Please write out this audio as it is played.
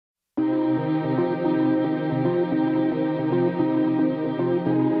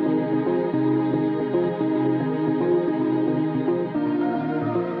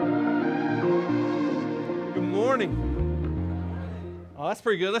that's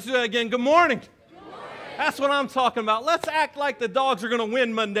pretty good. Let's do that again. Good morning. Good morning. That's what I'm talking about. Let's act like the dogs are going to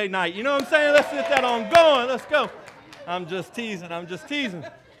win Monday night. You know what I'm saying? Let's get that on going. Let's go. I'm just teasing. I'm just teasing.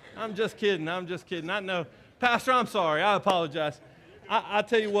 I'm just kidding. I'm just kidding. I know. Pastor, I'm sorry. I apologize. I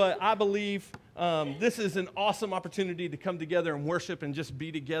tell you what, I believe this is an awesome opportunity to come together and worship and just be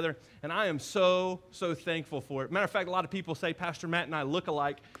together. And I am so thankful for it. Matter of fact, a lot of people say Pastor Matt and I look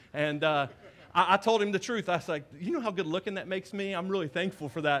alike. And I told him the truth. I was like, you know how good looking that makes me? I'm really thankful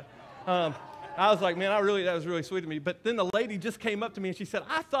for that. I was like, man, that was really sweet of me. But then the lady just came up to me and she said,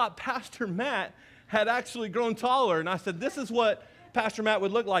 I thought Pastor Matt had actually grown taller. And I said, this is what Pastor Matt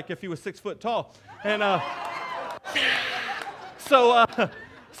would look like if he was 6 foot tall. And so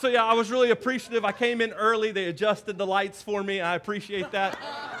yeah, I was really appreciative. I came in early. They adjusted the lights for me. I appreciate that.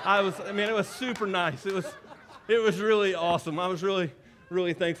 It was super nice. It was really awesome. I was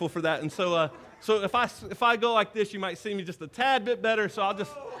really thankful for that. And so if I go like this, you might see me just a tad bit better. So I'll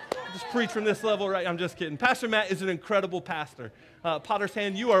just preach from this level, right? I'm just kidding. Pastor Matt is an incredible pastor. Potter's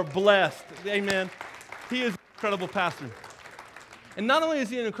Hand, you are blessed. Amen. He is an incredible pastor. And not only is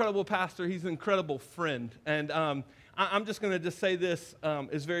he an incredible pastor, he's an incredible friend. And I'm just going to just say this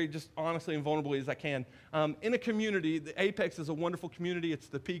as very just honestly and vulnerably as I can. In a community, the Apex is a wonderful community. It's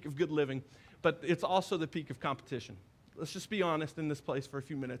the peak of good living, but it's also the peak of competition. Let's just be honest in this place for a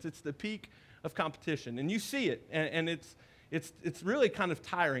few minutes. It's the peak of competition, and you see it, and it's really kind of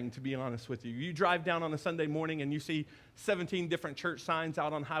tiring, to be honest with you. You drive down on a Sunday morning, and you see 17 different church signs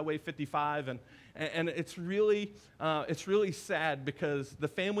out on Highway 55, and it's really sad because the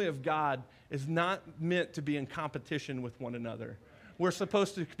family of God is not meant to be in competition with one another. We're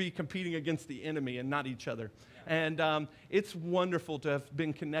supposed to be competing against the enemy and not each other. And it's wonderful to have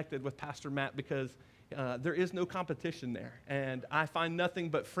been connected with Pastor Matt because there is no competition there. And I find nothing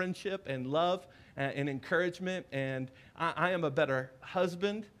but friendship and love and encouragement. And I am a better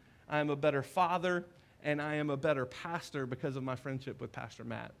husband, I am a better father, and I am a better pastor because of my friendship with Pastor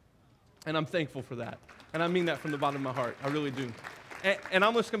Matt. And I'm thankful for that. And I mean that from the bottom of my heart. I really do. And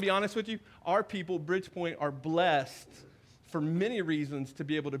I'm just going to be honest with you. Our people, Bridgepointe, are blessed for many reasons to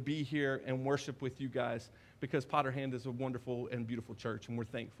be able to be here and worship with you guys because Potter Hand is a wonderful and beautiful church, and we're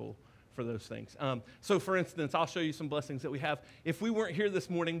thankful for those things. So, for instance, I'll show you some blessings that we have. If we weren't here this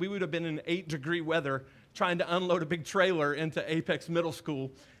morning, we would have been in 8-degree weather trying to unload a big trailer into Apex Middle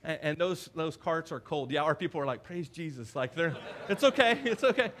School, and those carts are cold. Yeah, our people are like, praise Jesus. Like, it's okay, it's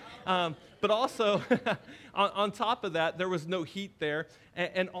okay. But also, on top of that, there was no heat there.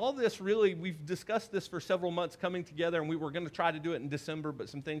 And all this really, we've discussed this for several months coming together, and we were going to try to do it in December, but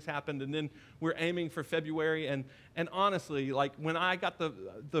some things happened, and then we're aiming for February. And honestly, like when I got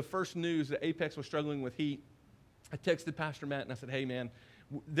the first news that Apex was struggling with heat, I texted Pastor Matt, and I said, hey, man,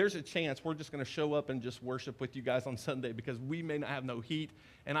 there's a chance we're just going to show up and just worship with you guys on Sunday because we may not have no heat,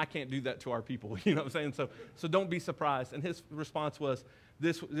 and I can't do that to our people. You know what I'm saying? So don't be surprised. And his response was,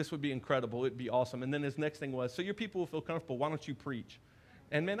 this would be incredible. It'd be awesome. And then his next thing was, so your people will feel comfortable. Why don't you preach?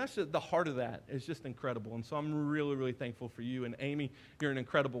 And, man, that's just the heart of that. It's just incredible. And so I'm really thankful for you. And, Amy, you're an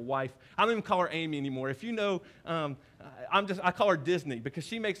incredible wife. I don't even call her Amy anymore. If you know, I call her Disney because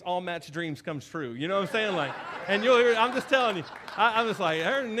she makes all Matt's dreams come true. You know what I'm saying? Like, and you'll hear, I'm just telling you. I'm just like,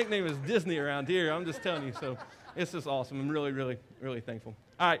 her nickname is Disney around here. I'm just telling you. So it's just awesome. I'm really thankful.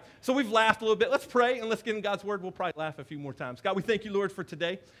 All right, so we've laughed a little bit. Let's pray and let's get in God's word. We'll probably laugh a few more times. God, we thank you, Lord, for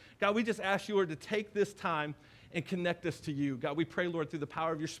today. God, we just ask you, Lord, to take this time and connect us to you. God, we pray, Lord, through the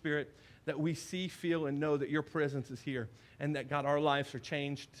power of your Spirit that we see, feel, and know that your presence is here and that, God, our lives are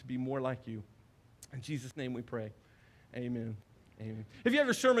changed to be more like you. In Jesus' name we pray. Amen. Amen. If you have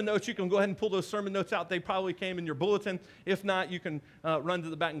your sermon notes, you can go ahead and pull those sermon notes out. They probably came in your bulletin. If not, you can run to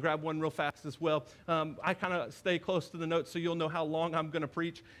the back and grab one real fast as well. I kind of stay close to the notes so you'll know how long I'm going to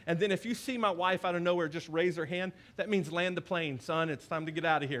preach. And then if you see my wife out of nowhere just raise her hand, that means land the plane, son. It's time to get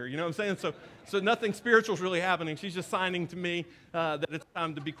out of here. You know what I'm saying? So nothing spiritual is really happening. She's just signing to me that it's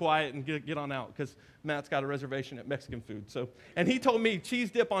time to be quiet and get on out because Matt's got a reservation at Mexican food. And he told me cheese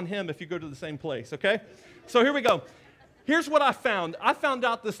dip on him if you go to the same place, okay? So here we go. Here's what I found. I found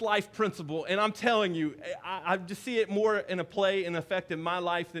out this life principle, and I'm telling you, I just see it more in a play and effect in my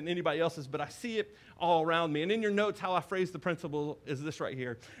life than anybody else's, but I see it all around me. And in your notes, how I phrase the principle is this right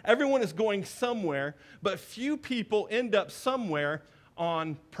here. Everyone is going somewhere, but few people end up somewhere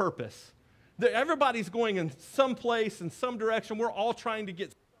on purpose. Everybody's going in some place, in some direction. We're all trying to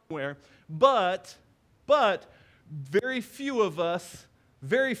get somewhere, but very few of us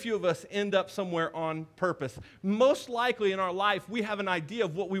end up somewhere on purpose. Most likely in our life, we have an idea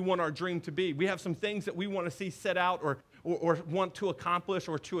of what we want our dream to be. We have some things that we want to see set out or want to accomplish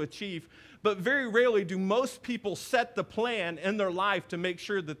or to achieve. but very rarely do most people set the plan in their life to make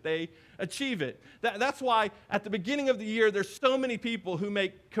sure that they achieve it. That's why at the beginning of the year, there's so many people who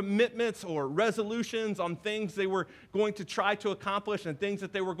make commitments or resolutions on things they were going to try to accomplish and things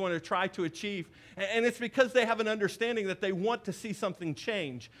that they were going to try to achieve. And it's because they have an understanding that they want to see something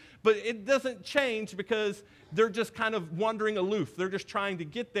change. But it doesn't change because they're just kind of wandering aloof. They're just trying to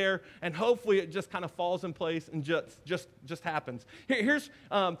get there, and hopefully it just kind of falls in place and just happens. Here's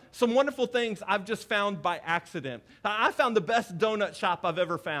some wonderful things I've just found by accident. I found the best donut shop I've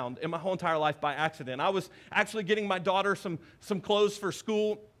ever found in my whole entire life by accident. I was actually getting my daughter some clothes for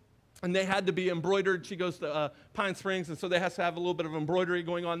school, and they had to be embroidered. She goes to Pine Springs, and so they have to have a little bit of embroidery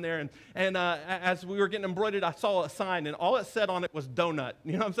going on there. And as we were getting embroidered, I saw a sign, and all it said on it was donut.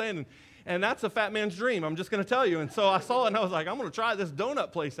 You know what I'm saying? And that's a fat man's dream, I'm just going to tell you. And so I saw it, and I was like, I'm going to try this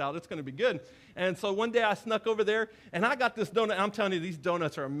donut place out. It's going to be good. And so one day I snuck over there, and I got this donut. And I'm telling you, these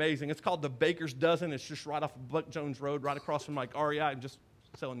donuts are amazing. It's called the Baker's Dozen. It's just right off of Buck Jones Road, right across from like REI. I'm just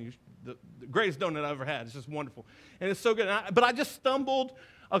telling you, the greatest donut I've ever had. It's just wonderful. And it's so good. But I just stumbled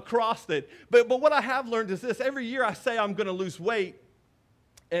across it. But what I have learned is this. Every year I say I'm going to lose weight,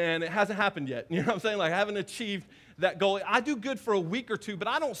 and it hasn't happened yet. You know what I'm saying? Like I haven't achieved that goal. I do good for a week or two, but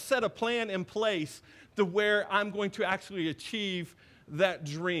I don't set a plan in place to where I'm going to actually achieve that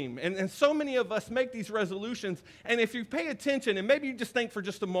dream. And so many of us make these resolutions, and if you pay attention, and maybe you just think for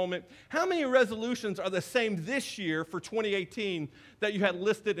just a moment, how many resolutions are the same this year for 2018 that you had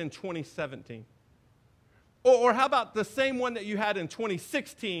listed in 2017? Or how about the same one that you had in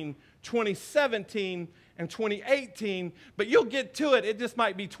 2016, 2017, and 2018, but you'll get to it, it just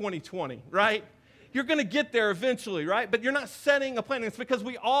might be 2020, right? You're going to get there eventually, right? But you're not setting a plan. It's because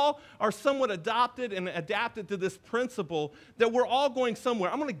we all are somewhat adopted and adapted to this principle that we're all going somewhere.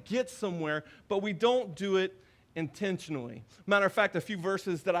 I'm going to get somewhere, but we don't do it intentionally. Matter of fact, a few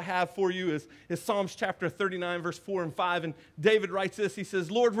verses that I have for you is Psalms chapter 39, verse 4 and 5. And David writes this. He says,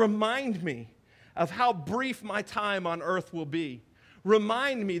 Lord, remind me of how brief my time on earth will be.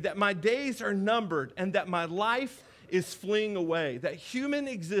 Remind me that my days are numbered and that my life is fleeing away, that human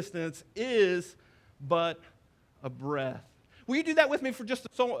existence is but a breath. Will you do that with me for just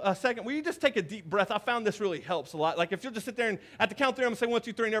a second? Will you just take a deep breath? I found this really helps a lot. Like if you'll just sit there and at the count 3, I'm going to say 1,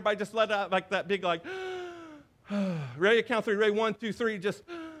 2, 3, and everybody just let out like that big like, ready to count 3, ready, 1, 2, 3, just,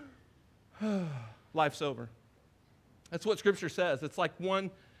 life's over. That's what Scripture says. It's like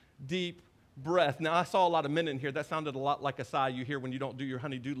one deep breath. Now, I saw a lot of men in here. That sounded a lot like a sigh you hear when you don't do your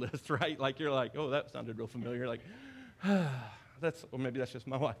honey-do list, right? Like you're like, oh, that sounded real familiar. Like, or maybe that's just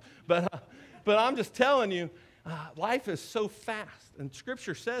my wife. But I'm just telling you, life is so fast. And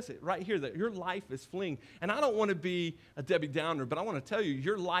Scripture says it right here that your life is fleeing. And I don't want to be a Debbie Downer, but I want to tell you,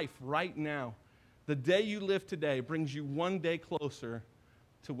 your life right now, the day you live today, brings you one day closer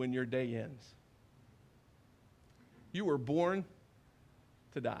to when your day ends. You were born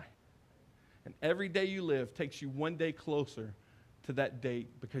to die. And every day you live takes you one day closer to that date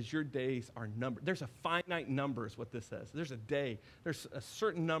because your days are numbered. There's a finite number is what this says. There's a day. There's a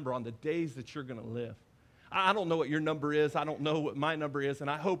certain number on the days that you're going to live. I don't know what your number is. I don't know what my number is, and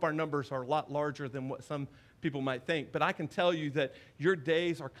I hope our numbers are a lot larger than what some people might think. But I can tell you that your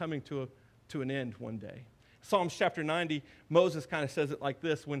days are coming to an end one day. Psalms chapter 90, Moses kind of says it like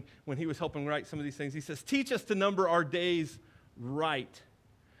this when he was helping write some of these things. He says, teach us to number our days right,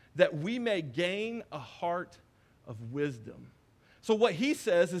 that we may gain a heart of wisdom. So what he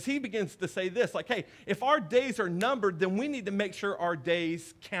says is he begins to say this, like, hey, if our days are numbered, then we need to make sure our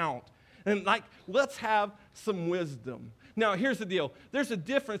days count. And like, let's have some wisdom. Now, here's the deal. There's a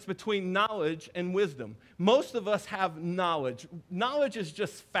difference between knowledge and wisdom. Most of us have knowledge. Knowledge is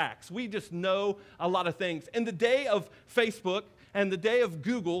just facts. We just know a lot of things. In the day of Facebook and the day of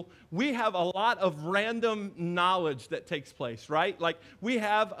Google, we have a lot of random knowledge that takes place, right? Like we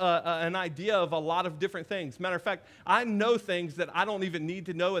have an idea of a lot of different things. Matter of fact, I know things that I don't even need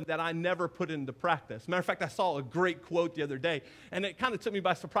to know and that I never put into practice. Matter of fact, I saw a great quote the other day, and it kind of took me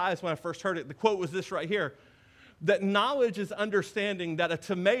by surprise when I first heard it. The quote was this right here, that knowledge is understanding that a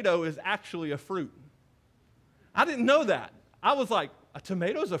tomato is actually a fruit. I didn't know that. I was like, a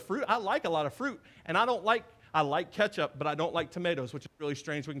tomato is a fruit? I like a lot of fruit, and I like ketchup, but I don't like tomatoes, which is really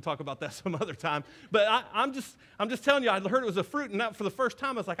strange. We can talk about that some other time. But I'm just telling you, I heard it was a fruit, and that for the first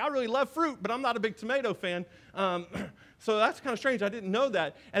time, I was like, I really love fruit, but I'm not a big tomato fan. So that's kind of strange. I didn't know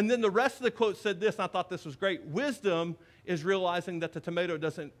that. And then the rest of the quote said this, and I thought this was great. Wisdom is realizing that the tomato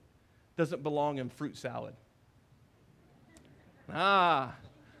doesn't belong in fruit salad.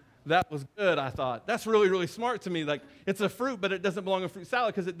 That was good, I thought. That's really, really smart to me. Like, it's a fruit, but it doesn't belong in fruit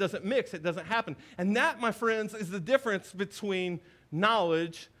salad because it doesn't mix. It doesn't happen. And that, my friends, is the difference between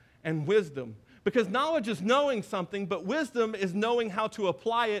knowledge and wisdom. Because knowledge is knowing something, but wisdom is knowing how to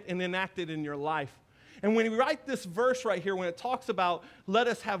apply it and enact it in your life. And when we write this verse right here, when it talks about let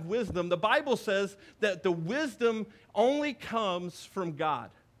us have wisdom, the Bible says that the wisdom only comes from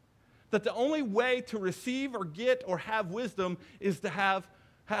God. That the only way to receive or get or have wisdom is to have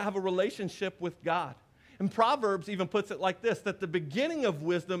a relationship with God. And Proverbs even puts it like this, that the beginning of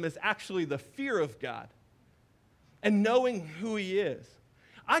wisdom is actually the fear of God and knowing who He is.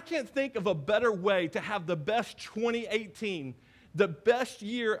 I can't think of a better way to have the best 2018, the best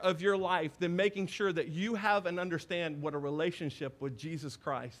year of your life, than making sure that you have and understand what a relationship with Jesus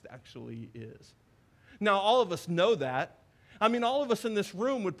Christ actually is. Now, all of us know that. I mean, all of us in this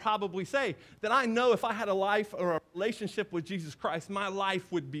room would probably say that I know if I had a life or a relationship with Jesus Christ, my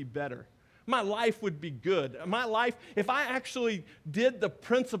life would be better. My life would be good. My life, if I actually did the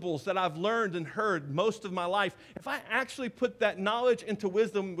principles that I've learned and heard most of my life, if I actually put that knowledge into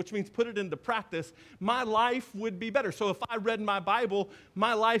wisdom, which means put it into practice, my life would be better. So if I read my Bible,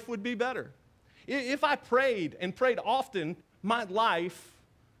 my life would be better. If I prayed and prayed often, my life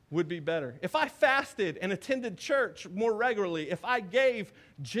would be better. If I fasted and attended church more regularly, if I gave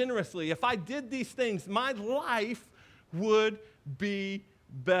generously, if I did these things, my life would be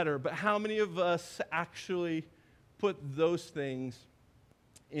better. But how many of us actually put those things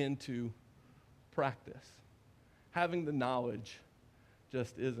into practice? Having the knowledge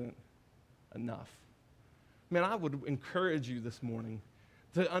just isn't enough. Man, I would encourage you this morning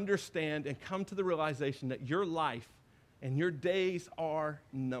to understand and come to the realization that your life and your days are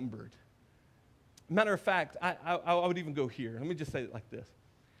numbered. Matter of fact, I would even go here. Let me just say it like this.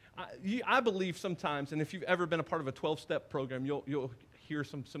 I believe sometimes, and if you've ever been a part of a 12-step program, you'll hear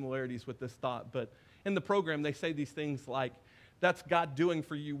some similarities with this thought. But in the program, they say these things like, that's God doing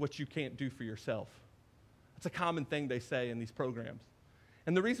for you what you can't do for yourself. That's a common thing they say in these programs.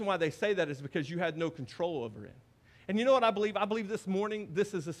 And the reason why they say that is because you had no control over it. And you know what I believe? I believe this morning,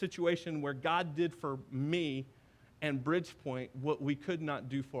 this is a situation where God did for me and Bridgepointe what we could not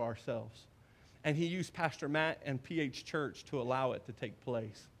do for ourselves. And He used Pastor Matt and PH Church to allow it to take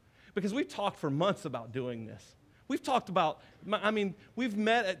place. Because we've talked for months about doing this. We've talked about, we've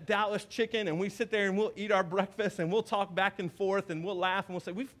met at Dallas Chicken, and we sit there and we'll eat our breakfast, and we'll talk back and forth, and we'll laugh, and we'll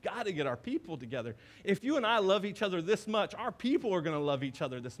say, we've got to get our people together. If you and I love each other this much, our people are going to love each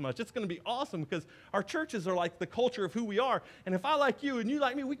other this much. It's going to be awesome because our churches are like the culture of who we are. And if I like you and you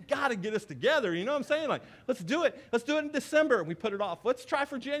like me, we got to get us together. You know what I'm saying? Like, let's do it. Let's do it in December. We put it off. Let's try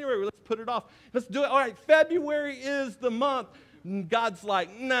for January. Let's put it off. Let's do it. All right, February is the month. And God's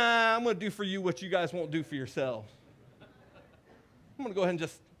like, nah, I'm going to do for you what you guys won't do for yourselves. I'm going to go ahead and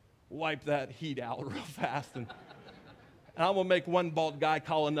just wipe that heat out real fast. And I'm going to make one bald guy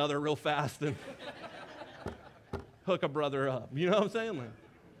call another real fast and hook a brother up. You know what I'm saying? Like,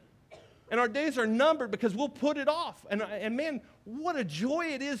 and our days are numbered because we'll put it off. And man, what a joy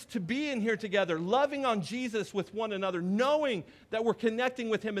it is to be in here together, loving on Jesus with one another, knowing that we're connecting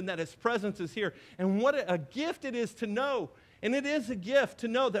with Him and that His presence is here. And what a gift it is to know. And it is a gift to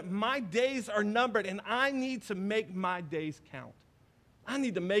know that my days are numbered and I need to make my days count. I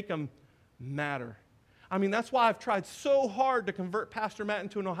need to make them matter. I mean, that's why I've tried so hard to convert Pastor Matt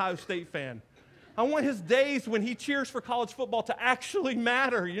into an Ohio State fan. I want his days when he cheers for college football to actually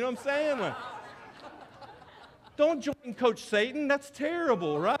matter. You know what I'm saying? Like, don't join Coach Satan. That's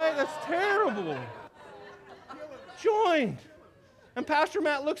terrible, right? That's terrible. Join. And Pastor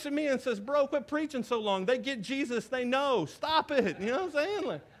Matt looks at me and says, bro, quit preaching so long. They get Jesus. They know. Stop it. You know what I'm saying?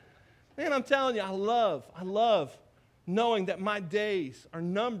 Like, man, I'm telling you, I love knowing that my days are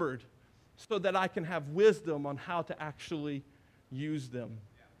numbered so that I can have wisdom on how to actually use them.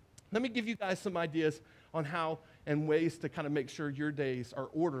 Let me give you guys some ideas on how and ways to kind of make sure your days are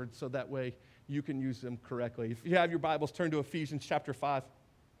ordered so that way you can use them correctly. If you have your Bibles, turn to Ephesians chapter 5.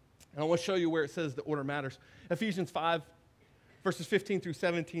 And I want to show you where it says the order matters. Ephesians 5, verses 15 through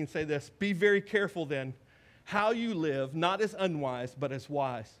 17 say this, be very careful then how you live, not as unwise, but as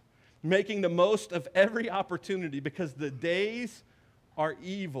wise, making the most of every opportunity because the days are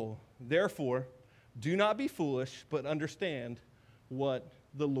evil. Therefore, do not be foolish, but understand what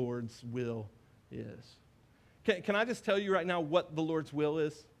the Lord's will is. Can I just tell you right now what the Lord's will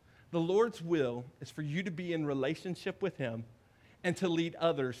is? The Lord's will is for you to be in relationship with Him and to lead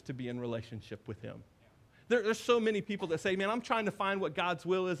others to be in relationship with Him. There's so many people that say, man, I'm trying to find what God's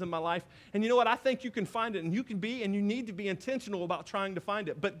will is in my life. And you know what? I think you can find it, and you can be, and you need to be intentional about trying to find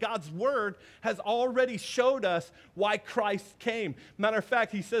it. But God's Word has already showed us why Christ came. Matter of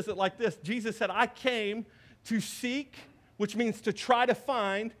fact, He says it like this. Jesus said, I came to seek, which means to try to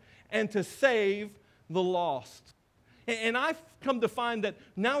find, and to save the lost. And I've come to find that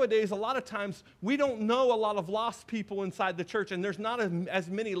nowadays, a lot of times, we don't know a lot of lost people inside the church, and there's not as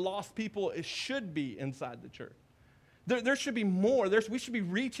many lost people as should be inside the church. There should be more. We should be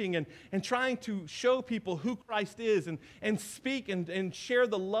reaching and trying to show people who Christ is and speak and share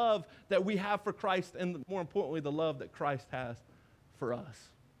the love that we have for Christ, and more importantly, the love that Christ has for us.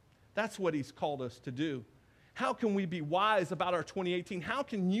 That's what he's called us to do. How can we be wise about our 2018? How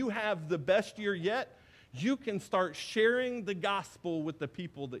can you have the best year yet? You can start sharing the gospel with the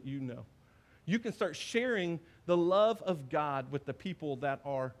people that you know. You can start sharing the love of God with the people that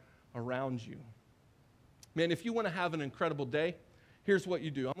are around you. Man, if you want to have an incredible day, here's what you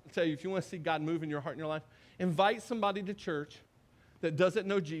do. I'm going to tell you, if you want to see God move in your heart and your life, invite somebody to church that doesn't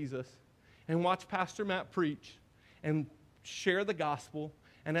know Jesus and watch Pastor Matt preach and share the gospel.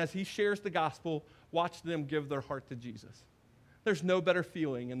 And as he shares the gospel, watch them give their heart to Jesus. There's no better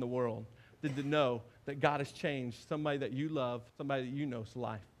feeling in the world than to know that God has changed somebody that you love, somebody that you know's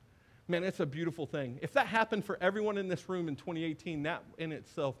life. Man, it's a beautiful thing. If that happened for everyone in this room in 2018, that in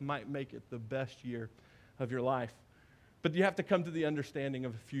itself might make it the best year of your life. But you have to come to the understanding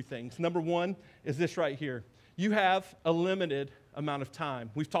of a few things. Number one is this right here. You have a limited amount of time.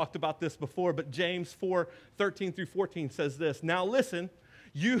 We've talked about this before, but James 4:13 through 14 says this. Now listen,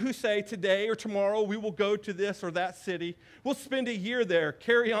 you who say today or tomorrow we will go to this or that city, we'll spend a year there,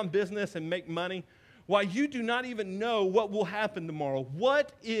 carry on business and make money, while you do not even know what will happen tomorrow.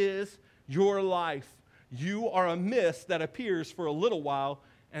 What is your life? You are a mist that appears for a little while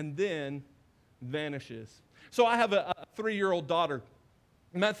and then vanishes. So I have a 3-year-old daughter.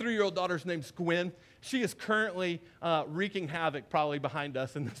 And that 3-year-old daughter's name's Gwen. She is currently wreaking havoc probably behind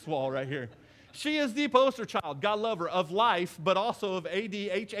us in this wall right here. She is the poster child, God love her, of life, but also of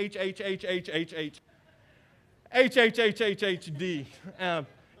ADHD.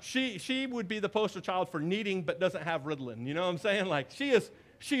 She would be the poster child for needing but doesn't have Ritalin. You know what I'm saying? Like, she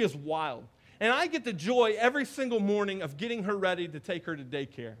is wild. And I get the joy every single morning of getting her ready to take her to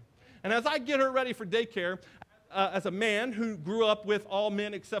daycare. And as I get her ready for daycare, as a man who grew up with all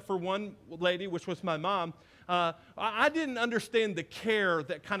men except for one lady, which was my mom, I didn't understand the care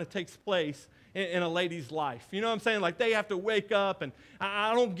that kind of takes place in a lady's life. You know what I'm saying? Like, they have to wake up, and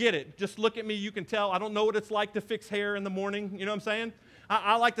I don't get it. Just look at me, you can tell. I don't know what it's like to fix hair in the morning. You know what I'm saying?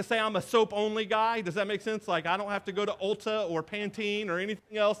 I like to say I'm a soap-only guy. Does that make sense? Like, I don't have to go to Ulta or Pantene or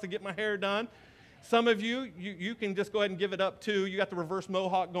anything else to get my hair done. Some of you can just go ahead and give it up, too. You got the reverse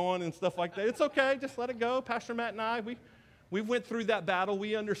mohawk going and stuff like that. It's okay. Just let it go. Pastor Matt and I, we went through that battle.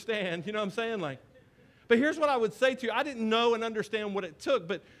 We understand. You know what I'm saying? Like, but here's what I would say to you. I didn't know and understand what it took,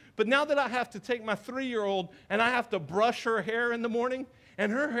 but now that I have to take my 3-year-old and I have to brush her hair in the morning,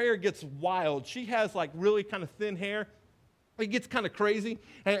 and her hair gets wild. She has, like, really kind of thin hair. It gets kind of crazy,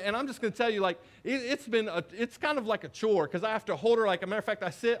 and I'm just going to tell you, like, it's kind of like a chore, because I have to hold her. Like, a matter of fact, I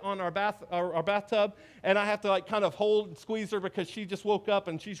sit on our bathtub, and I have to, like, kind of hold and squeeze her because she just woke up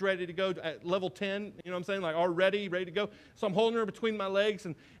and she's ready to go at level 10, you know what I'm saying, like, already ready to go. So I'm holding her between my legs,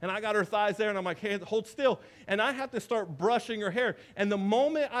 and I got her thighs there, and I'm like, hey, hold still. And I have to start brushing her hair, and the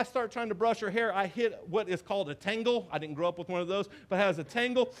moment I start trying to brush her hair, I hit what is called a tangle. I didn't grow up with one of those, but it has a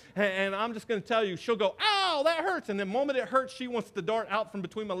tangle, and I'm just going to tell you, she'll go, ow, that hurts, and the moment it hurts, she wants to dart out from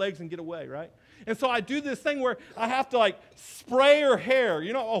between my legs and get away, right? And so I do this thing where I have to, like, spray her hair.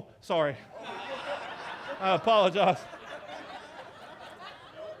 You know, oh, sorry. I apologize.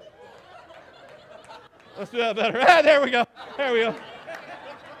 Let's do that better. Ah, there we go. There we go.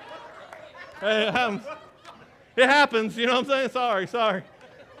 Hey, it happens, you know what I'm saying? Sorry.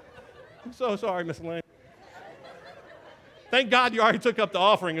 I'm so sorry, Miss Lane. Thank God you already took up the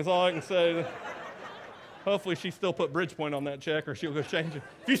offering is all I can say. Hopefully she still put Bridgepointe on that check, or she'll go change it.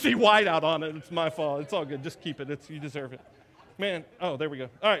 If you see white out on it, it's my fault. It's all good. Just keep it. You deserve it. Man, oh, there we go.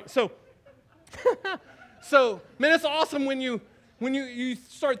 All right, so man, it's awesome when you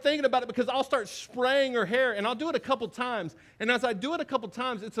start thinking about it, because I'll start spraying her hair, and I'll do it a couple times. And as I do it a couple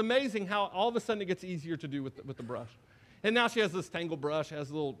times, it's amazing how all of a sudden it gets easier to do with the brush. And now she has this tangle brush,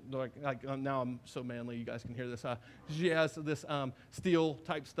 has a little, now I'm so manly, you guys can hear this. She has this steel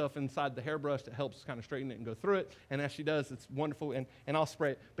type stuff inside the hairbrush that helps kind of straighten it and go through it. And as she does, it's wonderful, and I'll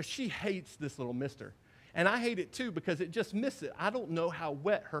spray it. But she hates this little mister. And I hate it too, because it just misses it. I don't know how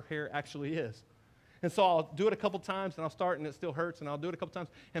wet her hair actually is. And so I'll do it a couple times, and I'll start, and it still hurts, and I'll do it a couple times.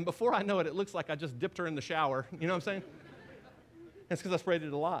 And before I know it, it looks like I just dipped her in the shower. You know what I'm saying? It's because I sprayed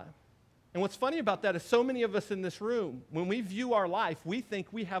it a lot. And what's funny about that is so many of us in this room, when we view our life, we think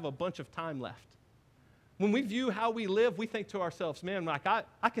we have a bunch of time left. When we view how we live, we think to ourselves, man, like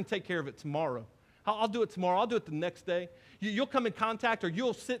I can take care of it tomorrow. I'll do it tomorrow. I'll do it the next day. You'll come in contact or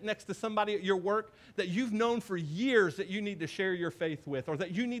you'll sit next to somebody at your work that you've known for years that you need to share your faith with or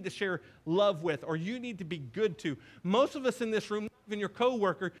that you need to share love with or you need to be good to. Most of us in this room, not even your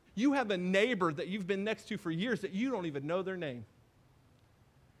coworker, you have a neighbor that you've been next to for years that you don't even know their name.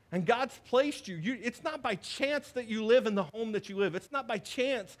 And God's placed you. It's not by chance that you live in the home that you live. It's not by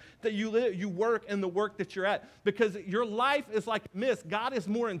chance that you work in the work that you're at because your life is like a mist. God is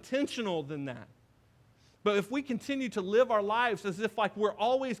more intentional than that. But if we continue to live our lives as if like we're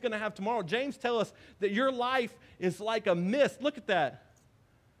always going to have tomorrow, James tells us that your life is like a mist. Look at that.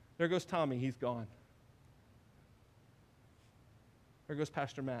 There goes Tommy. He's gone. There goes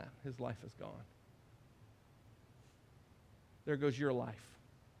Pastor Matt. His life is gone. There goes your life.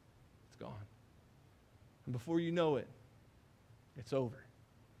 It's gone. And before you know it, it's over.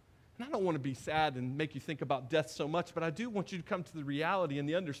 And I don't want to be sad and make you think about death so much, but I do want you to come to the reality and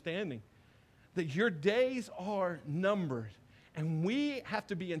the understanding that your days are numbered, and we have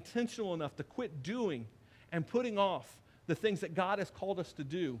to be intentional enough to quit doing and putting off the things that God has called us to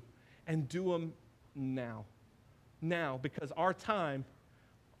do and do them now. Now, because our time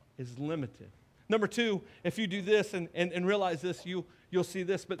is limited. Number two, if you do this and realize this, you'll see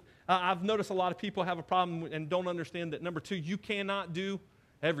this, but I've noticed a lot of people have a problem and don't understand that. Number two, you cannot do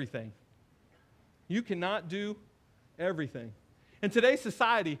everything. You cannot do everything. In today's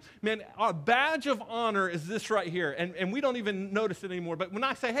society, man, our badge of honor is this right here, and we don't even notice it anymore. But when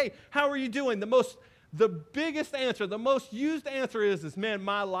I say, hey, how are you doing? The biggest answer, the most used answer is, man,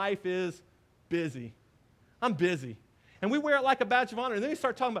 my life is busy. I'm busy. And we wear it like a badge of honor. And then we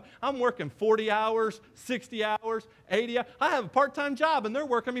start talking about, I'm working 40 hours, 60 hours, 80 hours. I have a part-time job, and they're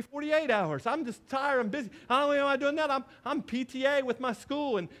working me 48 hours. I'm just tired. I'm busy. Not only am I doing that, I'm PTA with my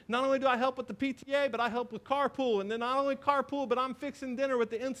school. And not only do I help with the PTA, but I help with carpool. And then not only carpool, but I'm fixing dinner with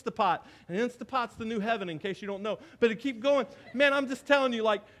the Instapot. And Instapot's the new heaven, in case you don't know. But to keep going, man, I'm just telling you,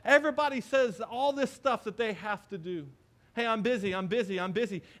 like, everybody says all this stuff that they have to do. Hey, I'm busy, I'm busy, I'm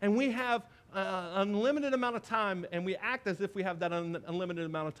busy. And we have unlimited amount of time, and we act as if we have that unlimited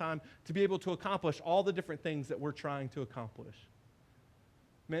amount of time to be able to accomplish all the different things that we're trying to accomplish.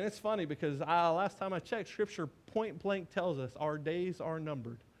 Man, it's funny because last time I checked, Scripture point blank tells us our days are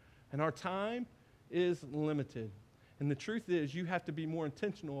numbered, and our time is limited. And the truth is, you have to be more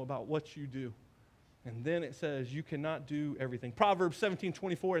intentional about what you do. And then it says you cannot do everything. Proverbs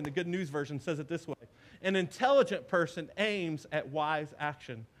 17:24 in the Good News Version says it this way: an intelligent person aims at wise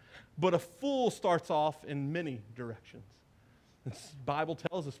action, but a fool starts off in many directions. The Bible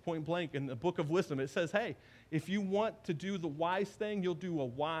tells us point blank in the book of wisdom, it says, hey, if you want to do the wise thing, you'll do a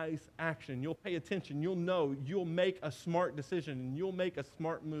wise action. You'll pay attention. You'll know. You'll make a smart decision, and you'll make a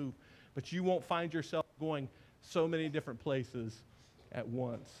smart move. But you won't find yourself going so many different places at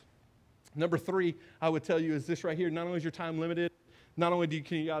once. Number three, I would tell you, is this right here. Not only is your time limited, not only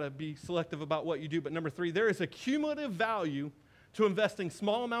you got to be selective about what you do, but number three, there is a cumulative value to investing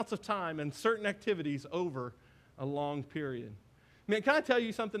small amounts of time in certain activities over a long period. Man, can I tell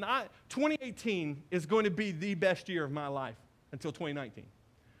you something? 2018 is going to be the best year of my life until 2019.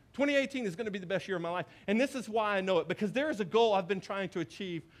 2018 is going to be the best year of my life. And this is why I know it, because there is a goal I've been trying to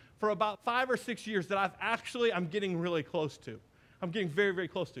achieve for about 5 or 6 years that I'm getting really close to. I'm getting very, very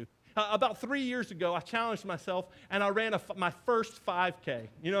close to. About 3 years ago, I challenged myself, and I ran my first 5K.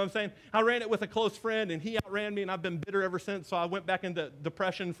 You know what I'm saying? I ran it with a close friend, and he outran me, and I've been bitter ever since, so I went back into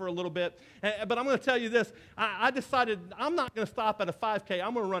depression for a little bit. But I'm going to tell you this. I decided I'm not going to stop at a 5K.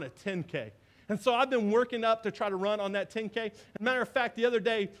 I'm going to run a 10K. And so I've been working up to try to run on that 10K. As a matter of fact, the other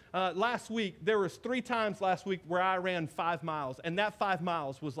day, last week, there was 3 times last week where I ran 5 miles, and that 5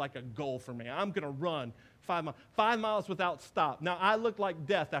 miles was like a goal for me. I'm going to run 5 miles. 5 miles without stop. Now, I looked like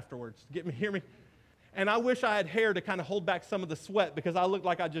death afterwards. Hear me? And I wish I had hair to kind of hold back some of the sweat because I looked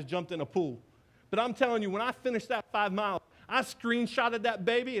like I just jumped in a pool. But I'm telling you, when I finished that 5 miles, I screenshotted that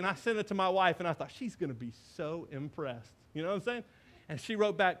baby, and I sent it to my wife, and I thought, she's going to be so impressed. You know what I'm saying? And she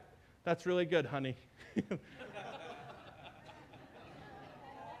wrote back, "That's really good, honey."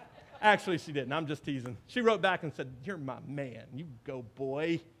 Actually, she didn't. I'm just teasing. She wrote back and said, "You're my man. You go,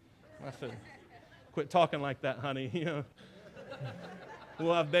 boy." I said, "Quit talking like that, honey. You know,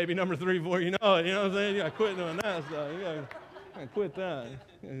 we'll have baby number 3 before you know it." You know what I'm saying? You got to quit doing that stuff. You got to quit that.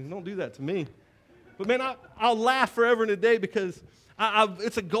 Don't do that to me. But man, I'll laugh forever and a day because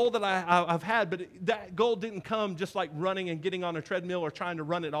it's a goal that I've had, but that goal didn't come just like running and getting on a treadmill or trying to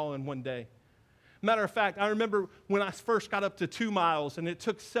run it all in one day. Matter of fact, I remember when I first got up to 2 miles, and it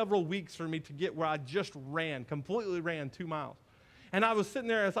took several weeks for me to get where I just completely ran 2 miles. And I was sitting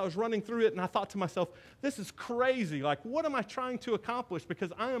there as I was running through it, and I thought to myself, this is crazy. Like, what am I trying to accomplish?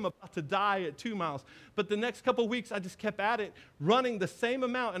 Because I am about to die at 2 miles. But the next couple of weeks, I just kept at it, running the same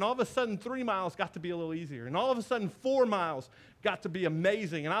amount. And all of a sudden, 3 miles got to be a little easier. And all of a sudden, 4 miles got to be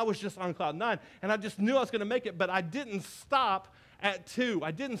amazing. And I was just on cloud 9. And I just knew I was going to make it, but I didn't stop at 2.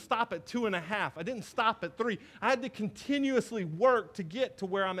 I didn't stop at 2.5. I didn't stop at 3. I had to continuously work to get to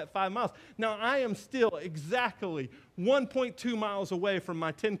where I'm at 5 miles. Now, I am still exactly 1.2 miles away from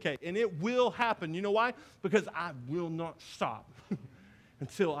my 10K, and it will happen. You know why? Because I will not stop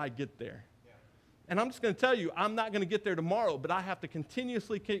until I get there. And I'm just going to tell you, I'm not going to get there tomorrow, but I have to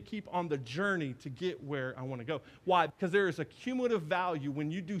continuously keep on the journey to get where I want to go. Why? Because there is a cumulative value when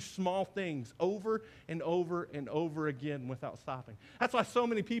you do small things over and over and over again without stopping. That's why so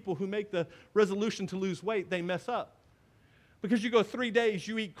many people who make the resolution to lose weight, they mess up. Because you go 3 days,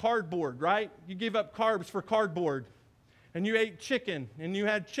 you eat cardboard, right? You give up carbs for cardboard. And you ate chicken, and you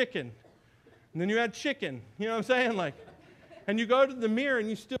had chicken. And then you had chicken. You know what I'm saying? Like, and you go to the mirror and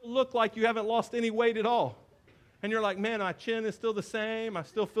you still look like you haven't lost any weight at all. And you're like, man, my chin is still the same. I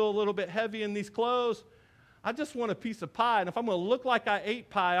still feel a little bit heavy in these clothes. I just want a piece of pie. And if I'm going to look like I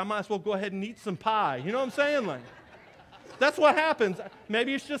ate pie, I might as well go ahead and eat some pie. You know what I'm saying? Like, that's what happens.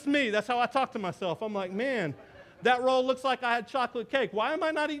 Maybe it's just me. That's how I talk to myself. I'm like, man, that roll looks like I had chocolate cake. Why am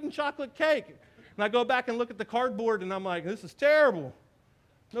I not eating chocolate cake? And I go back and look at the cardboard and I'm like, this is terrible.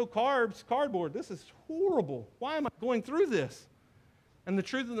 No carbs, cardboard. This is horrible. Why am I going through this? And the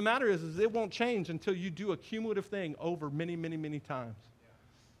truth of the matter is it won't change until you do a cumulative thing over many, many, many times.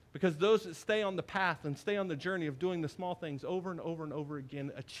 Because those that stay on the path and stay on the journey of doing the small things over and over and over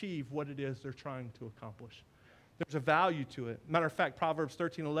again achieve what it is they're trying to accomplish. There's a value to it. Matter of fact, Proverbs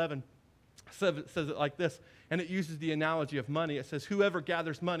 13:11 says it like this, and it uses the analogy of money. It says, whoever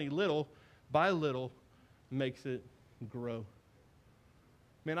gathers money little by little makes it grow.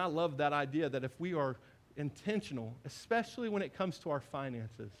 Man, I love that idea that if we are intentional, especially when it comes to our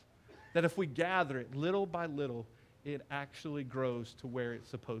finances, that if we gather it little by little, it actually grows to where it's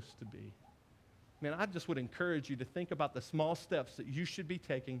supposed to be. Man, I just would encourage you to think about the small steps that you should be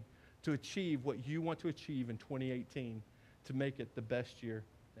taking to achieve what you want to achieve in 2018 to make it the best year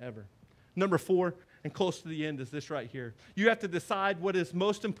ever. Number 4, and close to the end, is this right here. You have to decide what is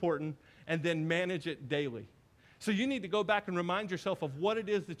most important and then manage it daily. So you need to go back and remind yourself of what it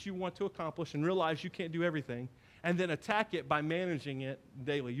is that you want to accomplish and realize you can't do everything, and then attack it by managing it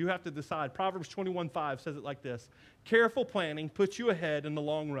daily. You have to decide. Proverbs 21:5 says it like this. Careful planning puts you ahead in the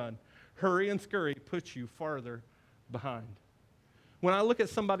long run. Hurry and scurry puts you farther behind. When I look at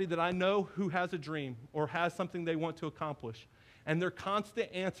somebody that I know who has a dream or has something they want to accomplish, and their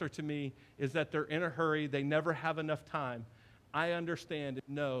constant answer to me is that they're in a hurry, they never have enough time, I understand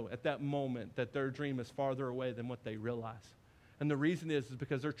and know at that moment that their dream is farther away than what they realize. And the reason is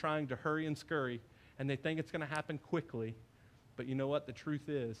because they're trying to hurry and scurry, and they think it's going to happen quickly. But you know what? The truth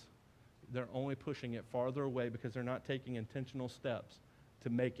is, they're only pushing it farther away because they're not taking intentional steps to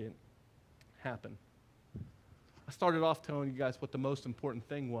make it happen. I started off telling you guys what the most important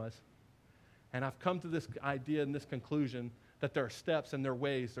thing was. And I've come to this idea and this conclusion that there are steps and there are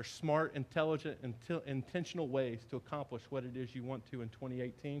ways. There's smart, intelligent, intentional ways to accomplish what it is you want to in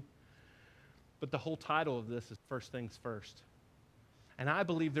 2018. But the whole title of this is First Things First. And I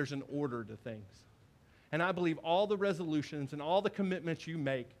believe there's an order to things. And I believe all the resolutions and all the commitments you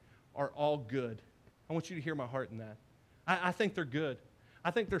make are all good. I want you to hear my heart in that. I think they're good.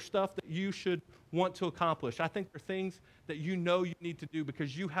 I think there's stuff that you should want to accomplish. I think there are things that you know you need to do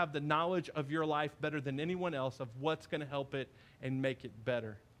because you have the knowledge of your life better than anyone else of what's going to help it and make it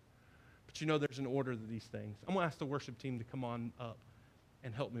better. But you know there's an order to these things. I'm going to ask the worship team to come on up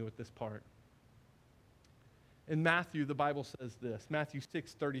and help me with this part. In Matthew, the Bible says this, Matthew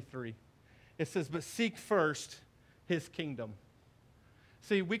 6:33. It says, but seek first his kingdom.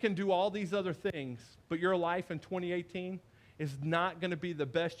 See, we can do all these other things, but your life in 2018 is not going to be the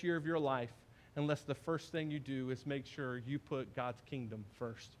best year of your life unless the first thing you do is make sure you put God's kingdom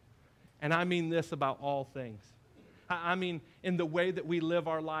first. And I mean this about all things. I mean in the way that we live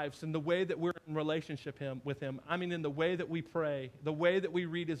our lives, in the way that we're in relationship with him. I mean in the way that we pray, the way that we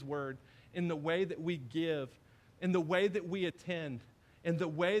read his word, in the way that we give, in the way that we attend, in the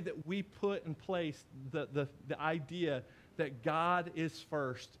way that we put in place the idea that God is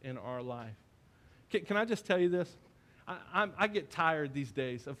first in our life. Can I just tell you this? I get tired these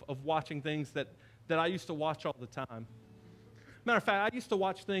days of watching things that I used to watch all the time. Matter of fact, I used to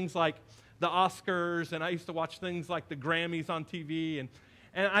watch things like the Oscars, and I used to watch things like the Grammys on TV,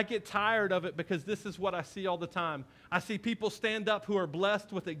 and I get tired of it because this is what I see all the time. I see people stand up who are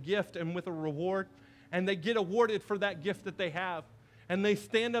blessed with a gift and with a reward, and they get awarded for that gift that they have. And they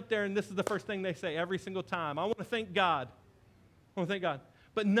stand up there, and this is the first thing they say every single time. I want to thank God. I want to thank God.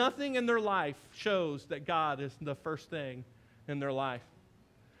 But nothing in their life shows that God is the first thing in their life.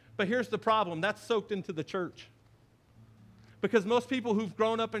 But here's the problem. That's soaked into the church. Because most people who've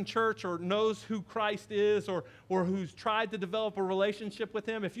grown up in church or knows who Christ is or who's tried to develop a relationship with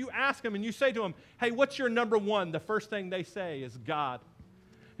him, if you ask them and you say to them, hey, what's your number one? The first thing they say is God.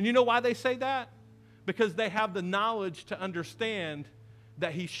 And you know why they say that? Because they have the knowledge to understand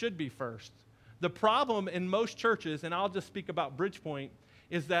that he should be first. The problem in most churches, and I'll just speak about Bridgepointe,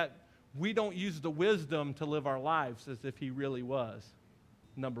 is that we don't use the wisdom to live our lives as if he really was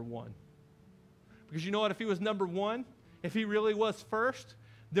number one. Because you know what? If he was number one, if he really was first,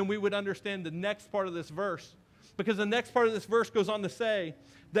 then we would understand the next part of this verse. Because the next part of this verse goes on to say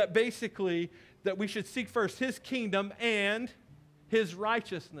that basically that we should seek first his kingdom and his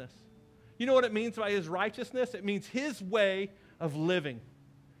righteousness. You know what it means by his righteousness? It means his way of living.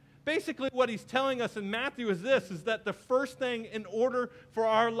 Basically, what he's telling us in Matthew is this, is that the first thing in order for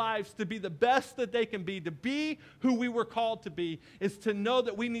our lives to be the best that they can be, to be who we were called to be, is to know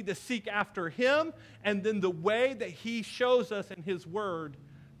that we need to seek after him and then the way that he shows us in his word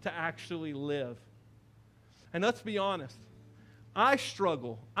to actually live. And let's be honest, I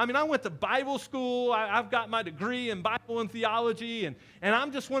struggle. I mean, I went to Bible school. I've got my degree in Bible and theology, and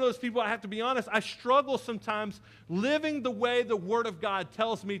I'm just one of those people, I have to be honest, I struggle sometimes living the way the Word of God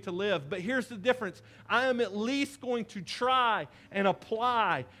tells me to live. But here's the difference. I am at least going to try and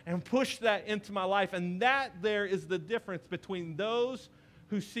apply and push that into my life, and that there is the difference between those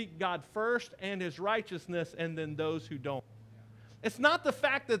who seek God first and his righteousness and then those who don't. It's not the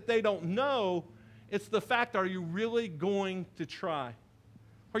fact that they don't know. It's the fact, are you really going to try?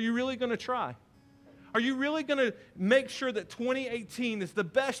 Are you really going to try? Are you really going to make sure that 2018 is the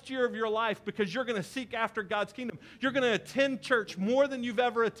best year of your life because you're going to seek after God's kingdom? You're going to attend church more than you've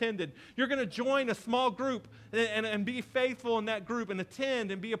ever attended. You're going to join a small group and be faithful in that group and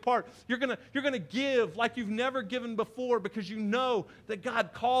attend and be a part. You're going to give like you've never given before because you know that God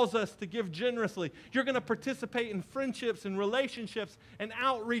calls us to give generously. You're going to participate in friendships and relationships and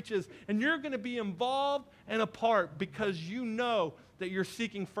outreaches, and you're going to be involved and a part because you know that you're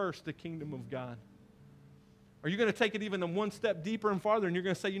seeking first the kingdom of God. Are you going to take it even one step deeper and farther, and you're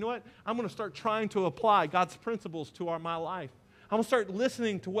going to say, you know what? I'm going to start trying to apply God's principles to my life. I'm going to start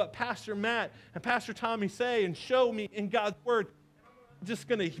listening to what Pastor Matt and Pastor Tommy say and show me in God's word. I'm just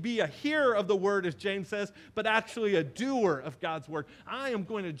going to be a hearer of the word, as James says, but actually a doer of God's word. I am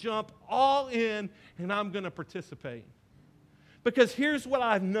going to jump all in, and I'm going to participate. Because here's what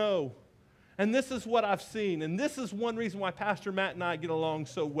I know, and this is what I've seen, and this is one reason why Pastor Matt and I get along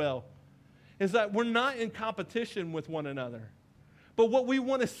so well, is that we're not in competition with one another. But what we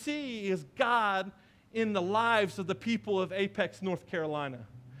want to see is God in the lives of the people of Apex, North Carolina.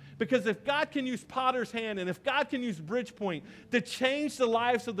 Because if God can use Potter's Hand and if God can use Bridgepointe to change the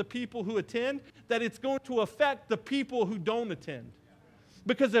lives of the people who attend, that it's going to affect the people who don't attend.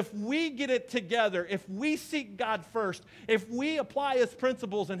 Because if we get it together, if we seek God first, if we apply his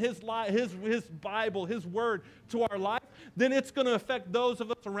principles and his Bible, his word to our life, then it's going to affect those of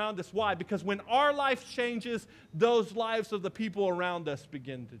us around us. Why? Because when our life changes, those lives of the people around us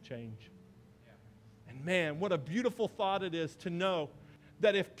begin to change. And man, what a beautiful thought it is to know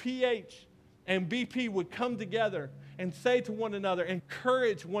that if PH and BP would come together and say to one another,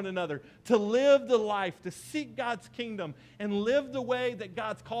 encourage one another to live the life, to seek God's kingdom and live the way that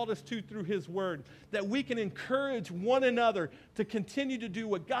God's called us to through his word, that we can encourage one another to continue to do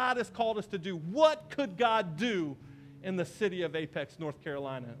what God has called us to do. What could God do in the city of Apex, North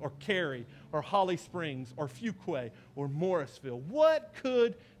Carolina, or Cary, or Holly Springs, or Fuquay, or Morrisville? What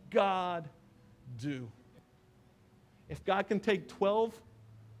could God do? If God can take 12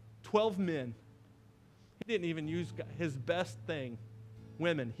 men, he didn't even use his best thing,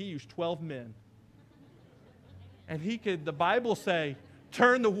 women. He used 12 men. And he could, the Bible say,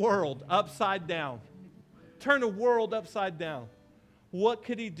 turn the world upside down. Turn the world upside down. What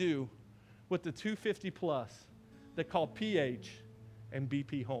could he do with the 250 plus that call PH and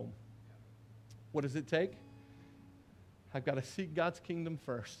BP home? What does it take? I've got to seek God's kingdom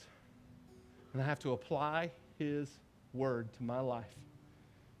first. And I have to apply his word to my life.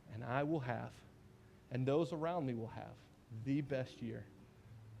 And I will have, and those around me will have, the best year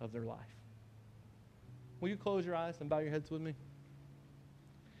of their life. Will you close your eyes and bow your heads with me?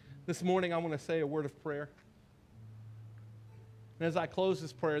 This morning I want to say a word of prayer. And as I close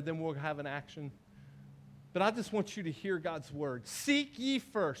this prayer, then we'll have an action. But I just want you to hear God's word. Seek ye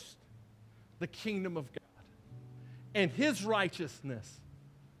first the kingdom of God and his righteousness.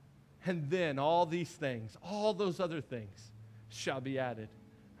 And then all these things, all those other things, shall be added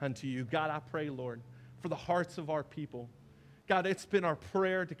unto you. God, I pray, Lord, for the hearts of our people. God, it's been our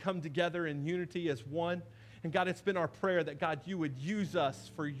prayer to come together in unity as one. And God, it's been our prayer that, God, you would use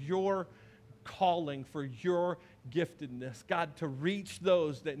us for your calling, for your giftedness. God, to reach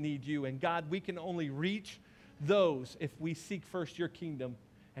those that need you. And God, we can only reach those if we seek first your kingdom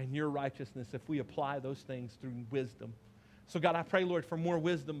and your righteousness, if we apply those things through wisdom. So God, I pray, Lord, for more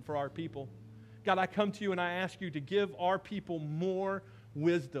wisdom for our people. God, I come to you and I ask you to give our people more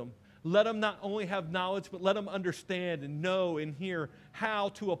wisdom. Let them not only have knowledge, but let them understand and know and hear how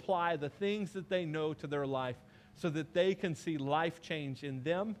to apply the things that they know to their life so that they can see life change in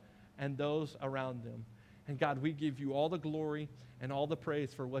them and those around them. And God, we give you all the glory and all the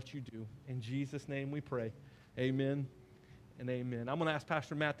praise for what you do. In Jesus' name we pray. Amen and amen. I'm going to ask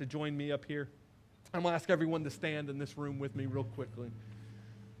Pastor Matt to join me up here. I'm going to ask everyone to stand in this room with me real quickly.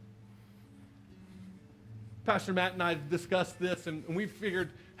 Pastor Matt and I discussed this, and we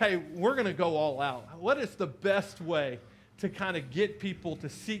figured, hey, we're going to go all out. What is the best way to kind of get people to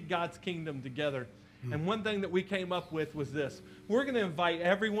seek God's kingdom together? And one thing that we came up with was this. We're going to invite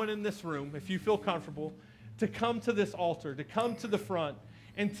everyone in this room, if you feel comfortable, to come to this altar, to come to the front,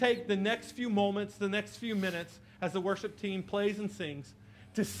 and take the next few moments, the next few minutes, as the worship team plays and sings,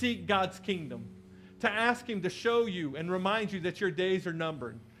 to seek God's kingdom, to ask Him to show you and remind you that your days are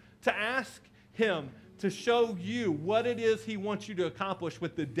numbered, to ask Him to show you what it is He wants you to accomplish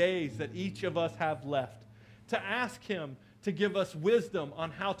with the days that each of us have left. To ask Him to give us wisdom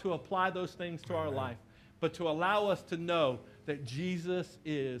on how to apply those things to our life, but to allow us to know that Jesus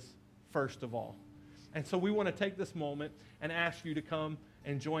is first of all. And so we want to take this moment and ask you to come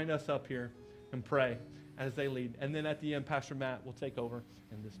and join us up here and pray as they lead. And then at the end, Pastor Matt will take over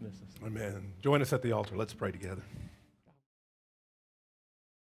and dismiss us. Amen. Join us at the altar. Let's pray together.